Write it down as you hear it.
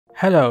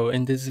Hello,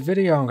 in this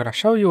video I'm gonna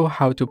show you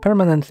how to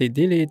permanently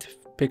delete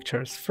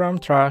pictures from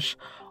trash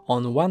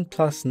on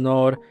OnePlus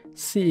Nord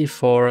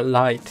CE4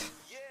 Lite.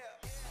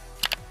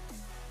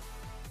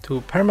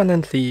 To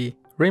permanently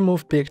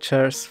remove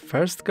pictures,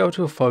 first go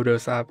to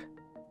Photos app,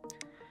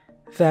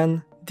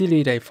 then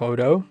delete a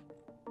photo.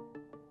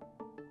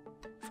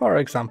 For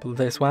example,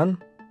 this one.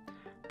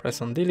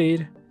 Press on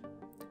delete,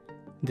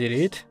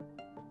 delete,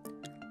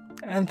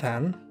 and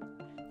then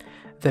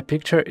the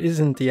picture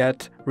isn't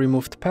yet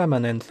removed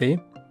permanently.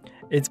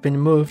 It's been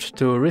moved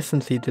to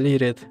recently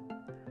deleted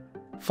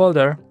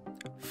folder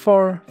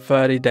for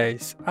 30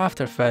 days.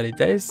 After 30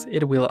 days,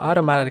 it will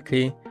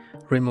automatically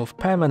remove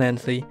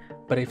permanently,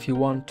 but if you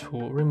want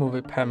to remove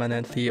it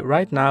permanently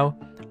right now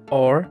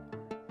or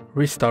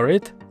restore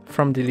it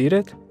from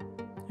deleted,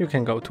 you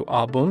can go to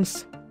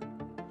Albums,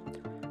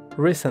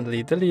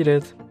 Recently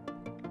Deleted,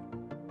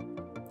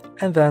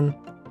 and then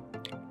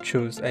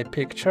choose a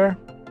picture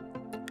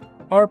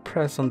or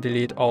press on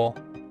delete all.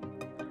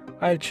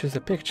 I'll choose a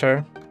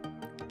picture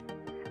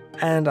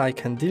and I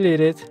can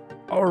delete it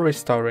or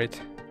restore it.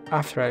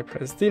 After I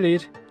press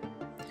delete,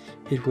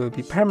 it will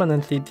be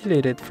permanently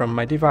deleted from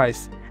my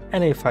device,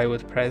 and if I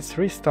would press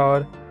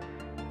restore,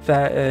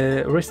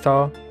 it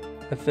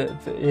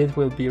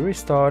will be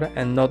restored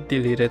and not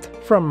deleted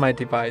from my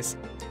device.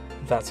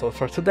 That's all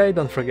for today.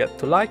 Don't forget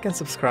to like and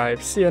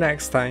subscribe. See you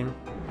next time.